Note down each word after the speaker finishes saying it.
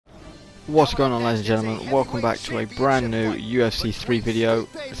What's going on, ladies and gentlemen? Welcome back to a brand new UFC 3 video.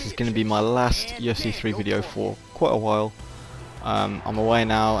 This is going to be my last UFC 3 video for quite a while. I'm away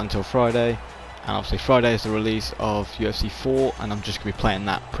now until Friday, and obviously Friday is the release of UFC 4, and I'm just going to be playing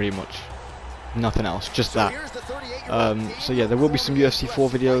that pretty much. Nothing else, just that. So yeah, there will be some UFC 4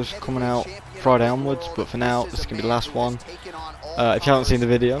 videos coming out Friday onwards, but for now, this is going to be the last one. If you haven't seen the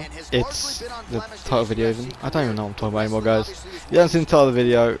video, it's the title video even. I don't even know what I'm talking about anymore, guys. If you haven't seen the title of the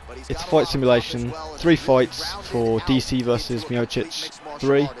video, it's fight simulation. 3 fights for DC versus Miocic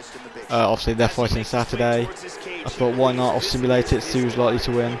 3. Obviously they're fighting Saturday. I thought, why not? I'll simulate it, see who's likely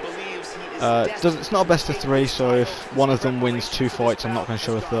to win. It's not a best of 3, so if one of them wins 2 fights, I'm not going to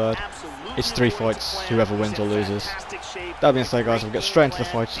show a third. It's 3 fights, whoever wins or loses. That being said, guys, we'll get straight into the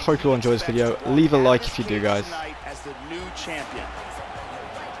fights. Hope you all enjoy this video. Leave a like if you do, guys.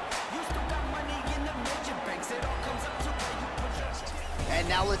 And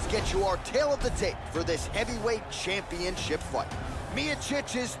now let's get you our tale of the tape for this heavyweight championship fight.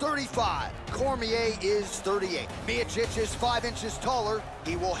 Miocic is 35, Cormier is 38. Miocic is 5 inches taller.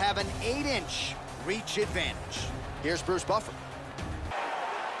 He will have an 8-inch reach advantage. Here's Bruce Buffer.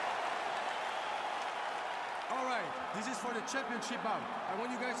 All right, this is for the championship bout. I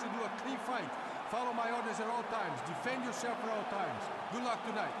want you guys to do a clean fight. Follow my orders at all times. Defend yourself at all times. Good luck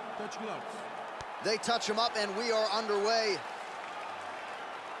tonight. Touch gloves. They touch him up, and we are underway.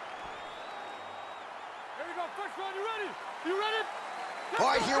 Here we go. First round, you ready? You ready? All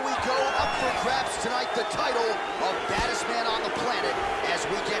right, here we go. Up for grabs tonight, the title of baddest man on the planet as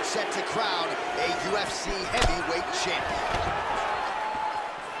we get set to crown a UFC heavyweight champion.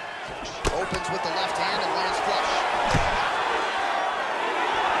 Opens with the left hand and lands flush.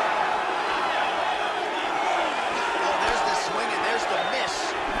 Oh, there's the swing and there's the miss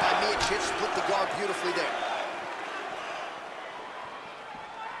by Miocic. Split the guard beautifully there.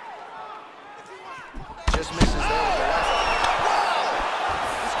 Just misses there with the left.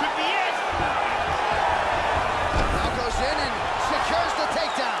 This could be it. Now goes in and secures the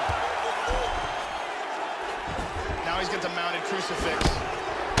takedown. Now he's got the mounted crucifix.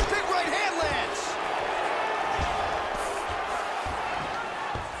 Big right hand lands.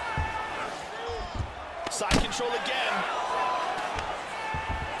 Side control again.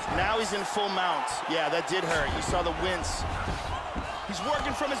 Now he's in full mount. Yeah, that did hurt. You saw the wince. He's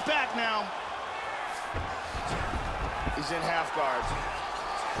working from his back now. He's in half guard.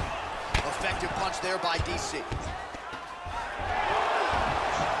 Effective punch there by DC.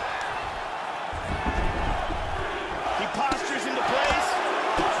 He postures into place.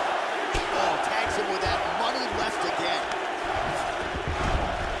 Oh, tags him with that money left again.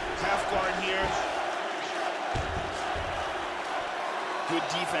 Half guard here. Good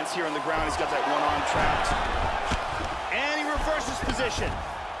defense here on the ground. He's got that one arm trapped. And he reverses position.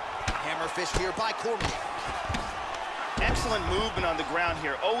 Hammer fist here by Cormier. Excellent movement on the ground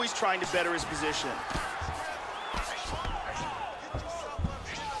here, always trying to better his position.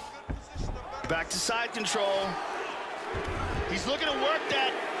 Back to side control. He's looking to work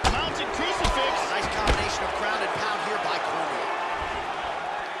that mounted crucifix. Nice combination of ground and pound here by Cormier.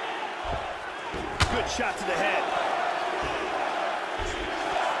 Good shot to the head.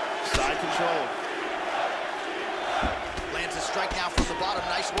 Side control. Lands a strike now from the bottom.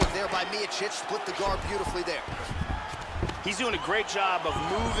 Nice work there by Miocic. Split the guard beautifully there. He's doing a great job of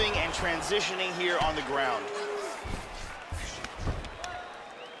moving and transitioning here on the ground.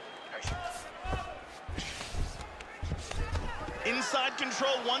 Inside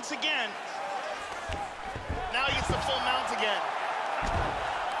control once again. Now he gets the full mount again.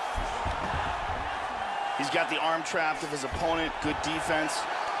 He's got the arm trapped of his opponent. Good defense.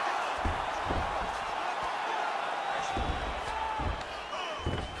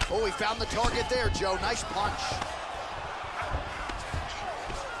 Oh, he found the target there, Joe. Nice punch.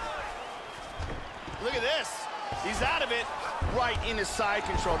 Look at this. He's out of it. Right in his side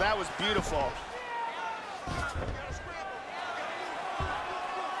control. That was beautiful.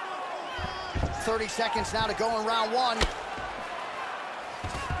 .30 seconds now to go in round 1.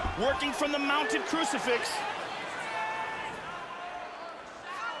 Working from the mounted crucifix.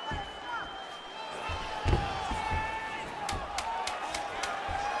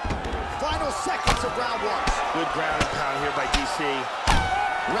 Final seconds of round 1. Good ground and pound here by DC.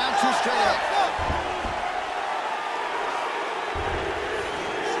 Round 2 straight ahead.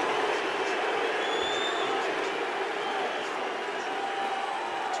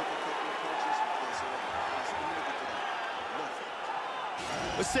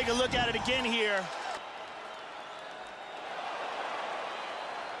 Let's take a look at it again here.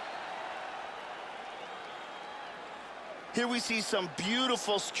 Here we see some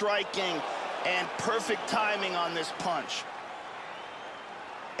beautiful striking and perfect timing on this punch.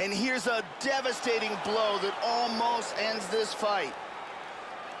 And here's a devastating blow that almost ends this fight.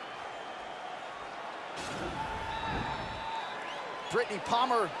 Brittany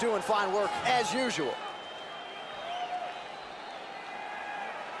Palmer doing fine work as usual.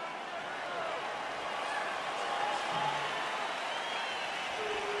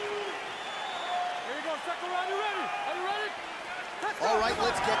 Here you go, second round, you ready? Are you ready? All right,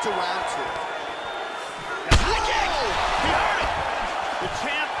 let's get to round 2. High kick! He heard it! The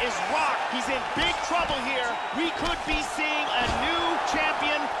champ is rocked. He's in big trouble here. We could be seeing a new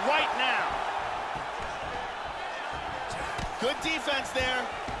champion right now. Good defense there.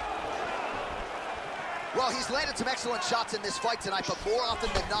 Well, he's landed some excellent shots in this fight tonight, but more often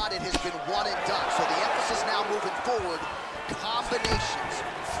than not, it has been one and done. So the emphasis now moving forward, combinations.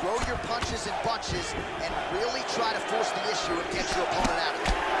 Throw your punches in bunches and really try to force the issue and get your opponent out of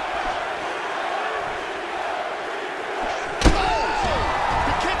it. Oh!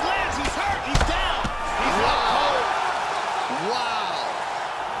 The kick lands. He's hurt. He's down. He's out cold. Wow.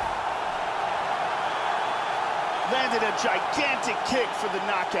 Landed a gigantic kick for the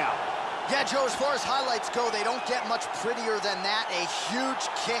knockout. Yeah, Joe, as far as highlights go, they don't get much prettier than that. A huge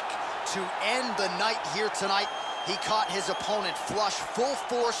kick to end the night here tonight. He caught his opponent flush, full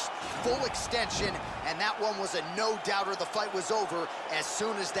force, full extension, and that one was a no-doubter. The fight was over as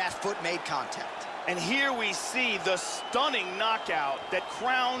soon as that foot made contact. And here we see the stunning knockout that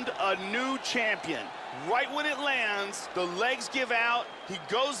crowned a new champion. Right when it lands, the legs give out, he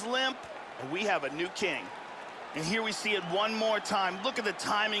goes limp, and we have a new king. And here we see it one more time. Look at the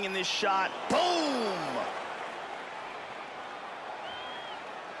timing in this shot. Boom!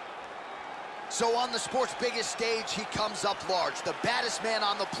 So on the sport's biggest stage, he comes up large. The baddest man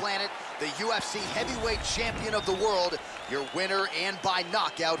on the planet, the UFC heavyweight champion of the world, your winner and by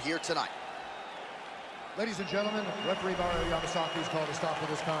knockout here tonight. Ladies and gentlemen, referee Mario Yamasaki has called a stop to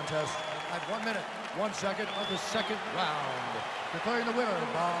this contest at 1 minute, 1 second of the second round. Declaring the winner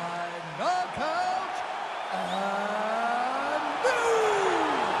by knockout and new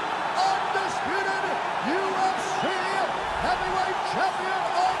undisputed UFC heavyweight champion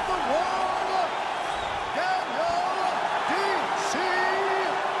of the world,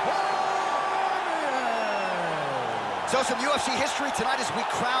 Cormier. So some UFC history tonight as we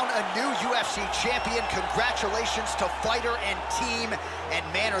crown a new UFC champion. Congratulations to fighter and team. And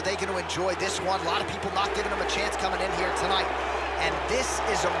man, are they going to enjoy this one. A lot of people not giving them a chance coming in here tonight. And this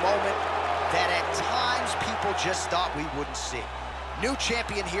is a moment that at times people just thought we wouldn't see. New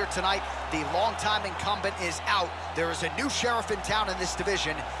champion here tonight. The longtime incumbent is out. There is a new sheriff in town in this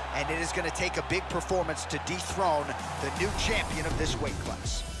division, and it is going to take a big performance to dethrone the new champion of this weight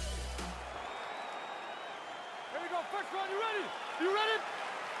class. Here we go, first round, you ready? You ready?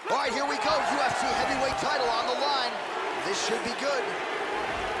 All right, here we go. UFC heavyweight title on the line. This should be good.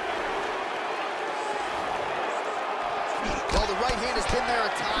 Well, the right hand has been there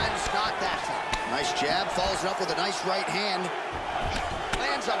at times, not that time. Nice jab, follows it up with a nice right hand.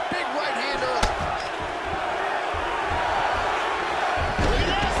 Lands a big right hand early. Look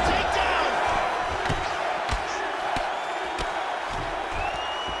at this, takedown!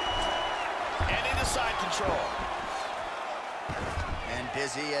 And into side control. And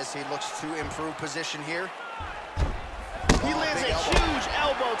busy as he looks to improve position here. He lands a huge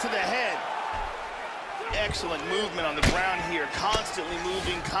elbow to the head. Excellent movement on the ground here, constantly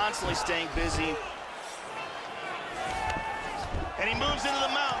moving, constantly staying busy. And he moves into the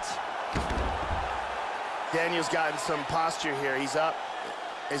mount. Daniel's gotten some posture here. He's up.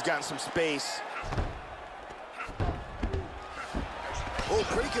 He's gotten some space. Oh,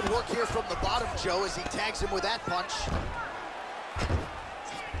 pretty good work here from the bottom, Joe, as he tags him with that punch.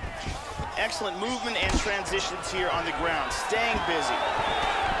 Excellent movement and transitions here on the ground, staying busy.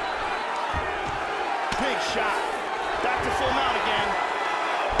 Big shot. Back to full mount again.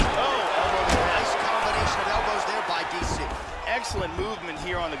 Oh, elbow to the head. Nice combination of elbows there by DC. Excellent movement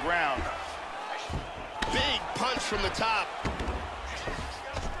here on the ground. Big punch from the top.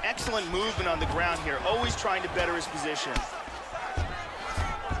 Excellent movement on the ground here, always trying to better his position.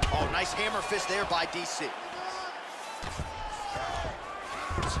 Oh, nice hammer fist there by DC.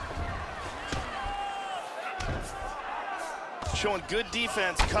 Showing good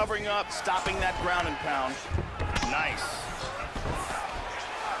defense, covering up, stopping that ground and pound. Nice.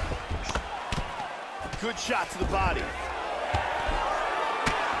 Good shot to the body.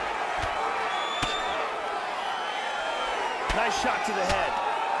 Nice shot to the head.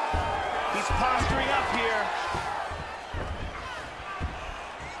 He's posturing up here.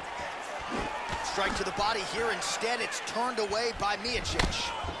 strike to the body here. Instead, it's turned away by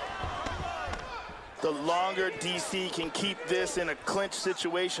Miocic. The longer DC can keep this in a clinch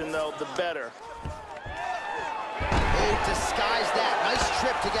situation, though, the better. Oh, disguise that. Nice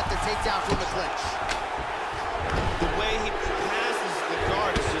trip to get the takedown from the clinch. The way he passes the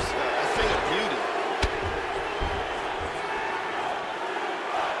guard is just a thing of beauty.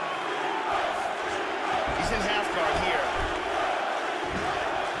 He's in half guard here.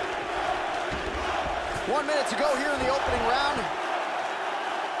 1 minute to go here in the opening round.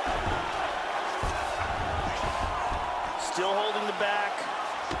 Still holding the back.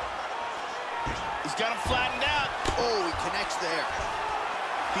 He's got him flattened out. Oh, he connects there.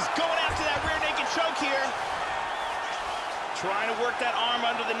 He's going after that rear naked choke here. Trying to work that arm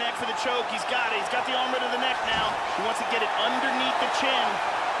under the neck for the choke. He's got it. He's got the arm under the neck now. He wants to get it underneath the chin.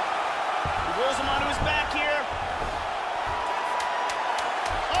 He rolls him onto his back here.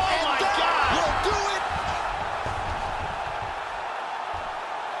 Oh, and my that God. will do it.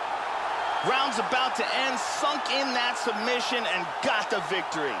 Round's about to end, sunk in that submission and got the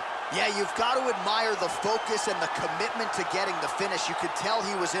victory. Yeah, you've got to admire the focus and the commitment to getting the finish. You could tell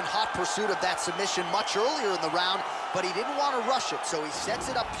he was in hot pursuit of that submission much earlier in the round, but he didn't want to rush it, so he sets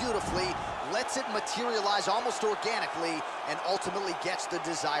it up beautifully, lets it materialize almost organically, and ultimately gets the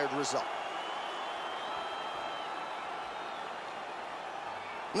desired result.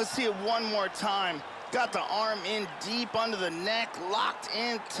 Let's see it one more time. Got the arm in deep under the neck, locked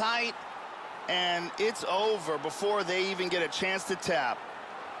in tight, and it's over before they even get a chance to tap.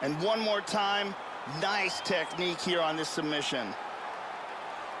 And one more time, nice technique here on this submission.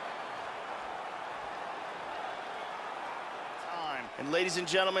 And ladies and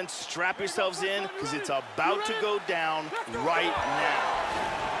gentlemen, strap yourselves in because it's about to go down right now.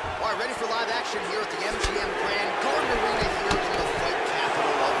 All right, ready for live action here at the MGM Grand Garden Arena here in the fight capital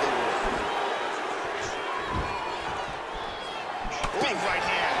of the world. Big right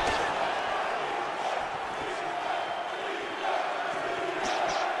hand.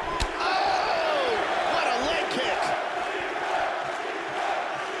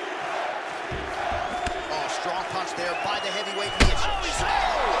 There by the heavyweight Miocic.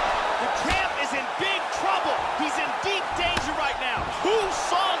 The champ is in big trouble. He's in deep danger right now. Who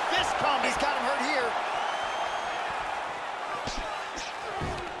saw this coming? He's got him hurt here.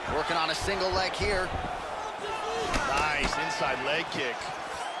 Working on a single leg here. Nice inside leg kick.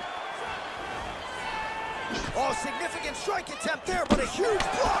 Oh, significant strike attempt there, but a huge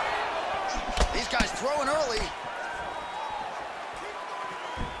block. These guys throwing early.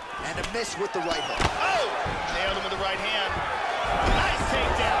 And a miss with the right hook. Oh! Nailed him with the right hand. Nice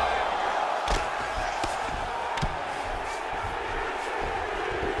takedown.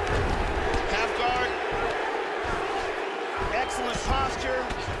 Half guard. Excellent posture.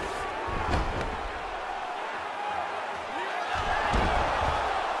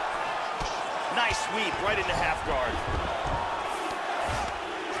 Nice sweep right into half guard.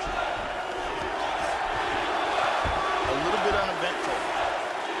 A little bit uneventful.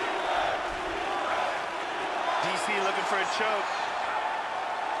 DC looking for a choke.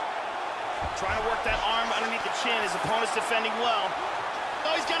 Trying to work that arm underneath the chin. His opponent's defending well.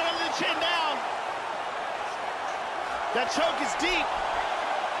 Oh, he's got it under the chin now. That choke is deep.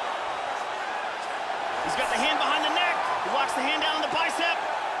 He's got the hand behind the neck. He locks the hand down on the bicep.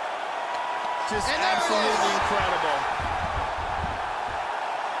 Just absolutely incredible.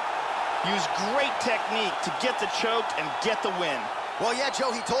 Use great technique to get the choke and get the win. Well, yeah,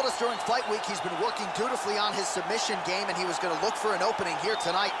 Joe, he told us during fight week he's been working dutifully on his submission game, and he was going to look for an opening here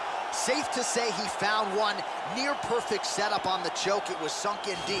tonight. Safe to say he found one. Near perfect setup on the choke. It was sunk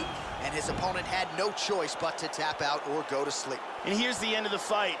in deep, and his opponent had no choice but to tap out or go to sleep. And here's the end of the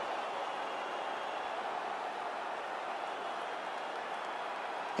fight.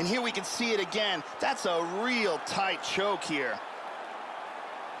 And here we can see it again. That's a real tight choke here.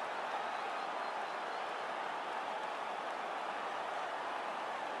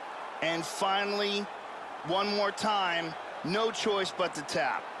 And finally, one more time, no choice but to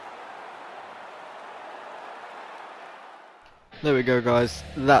tap. There we go, guys.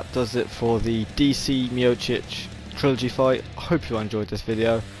 That does it for the DC Miocic Trilogy fight. I hope you enjoyed this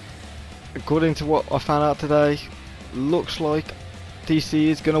video. According to what I found out today, looks like DC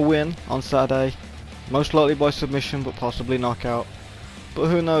is going to win on Saturday. Most likely by submission, but possibly knockout. But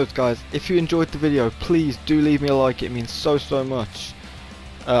who knows, guys. If you enjoyed the video, please do leave me a like. It means so much.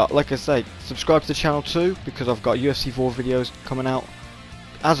 Like I say, subscribe to the channel too, because I've got UFC 4 videos coming out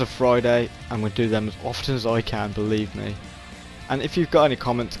as of Friday. I'm going to do them as often as I can, believe me. And if you've got any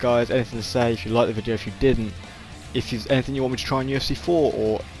comments, guys, anything to say, if you liked the video, if you didn't, if there's anything you want me to try in UFC 4,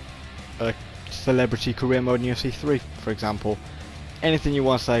 or celebrity career mode in UFC 3, for example. Anything you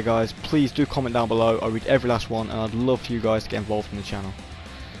want to say, guys, please do comment down below. I read every last one, and I'd love for you guys to get involved in the channel.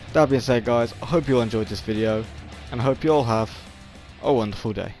 That being said, guys, I hope you all enjoyed this video, and I hope you all have a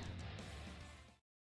wonderful day.